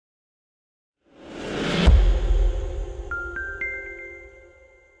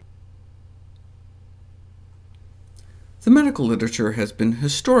The medical literature has been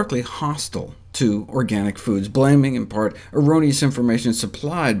historically hostile to organic foods, blaming in part erroneous information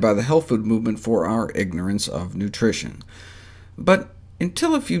supplied by the health food movement for our ignorance of nutrition. But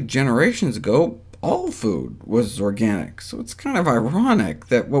until a few generations ago, all food was organic, so it's kind of ironic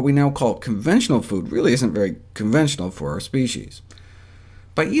that what we now call conventional food really isn't very conventional for our species.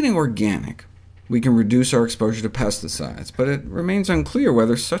 By eating organic, we can reduce our exposure to pesticides, but it remains unclear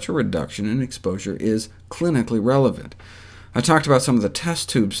whether such a reduction in exposure is clinically relevant. I talked about some of the test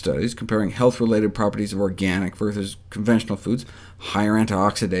tube studies comparing health-related properties of organic versus conventional foods, higher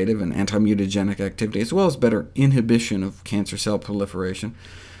antioxidative and anti-mutagenic activity, as well as better inhibition of cancer cell proliferation.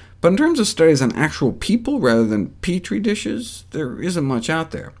 But in terms of studies on actual people rather than petri dishes, there isn't much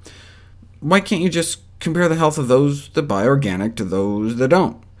out there. Why can't you just compare the health of those that buy organic to those that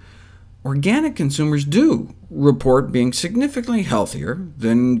don't? Organic consumers do report being significantly healthier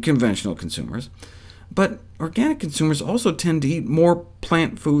than conventional consumers, but organic consumers also tend to eat more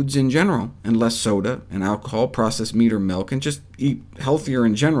plant foods in general, and less soda and alcohol, processed meat or milk, and just eat healthier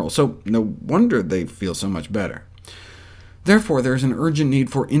in general, so no wonder they feel so much better. Therefore, there is an urgent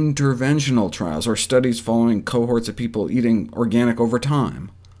need for interventional trials, or studies following cohorts of people eating organic over time,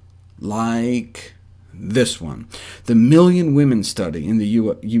 like this one, the Million Women study in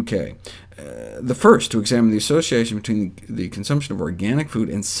the UK, the first to examine the association between the consumption of organic food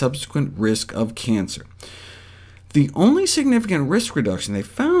and subsequent risk of cancer. The only significant risk reduction they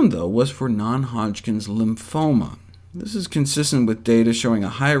found, though, was for non-Hodgkin's lymphoma. This is consistent with data showing a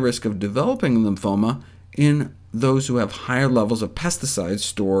higher risk of developing lymphoma in those who have higher levels of pesticides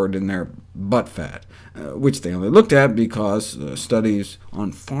stored in their butt fat, which they only looked at because studies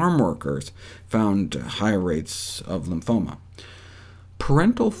on farm workers found higher rates of lymphoma.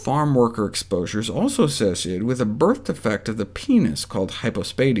 Parental farm worker exposure is also associated with a birth defect of the penis called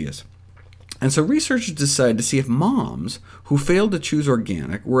hypospadias. And so researchers decided to see if moms who failed to choose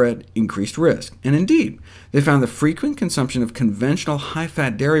organic were at increased risk. And indeed, they found the frequent consumption of conventional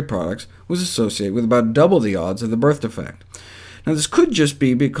high-fat dairy products was associated with about double the odds of the birth defect. Now, this could just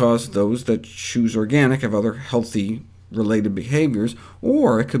be because those that choose organic have other healthy-related behaviors,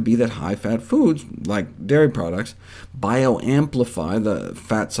 or it could be that high-fat foods, like dairy products, bioamplify the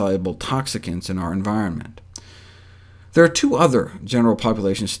fat-soluble toxicants in our environment. There are two other general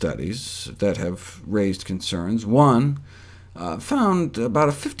population studies that have raised concerns. One found about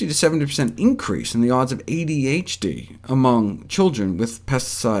a 50 to 70% increase in the odds of ADHD among children with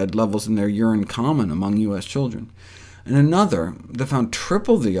pesticide levels in their urine common among U.S. children, and another that found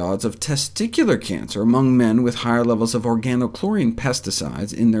triple the odds of testicular cancer among men with higher levels of organochlorine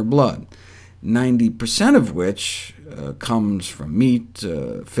pesticides in their blood, 90% of which comes from meat,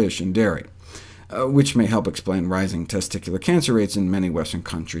 fish, and dairy, which may help explain rising testicular cancer rates in many Western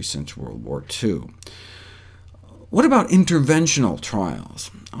countries since World War II. What about interventional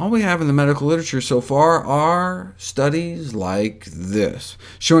trials? All we have in the medical literature so far are studies like this,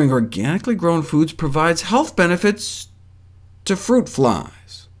 showing organically grown foods provides health benefits to fruit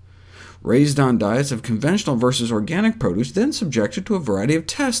flies. Raised on diets of conventional versus organic produce, then subjected to a variety of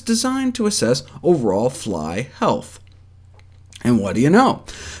tests designed to assess overall fly health. And what do you know?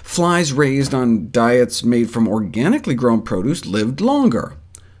 Flies raised on diets made from organically grown produce lived longer.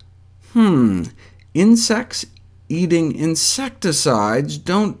 Insects eating insecticides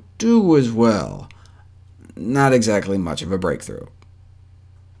don't do as well. Not exactly much of a breakthrough.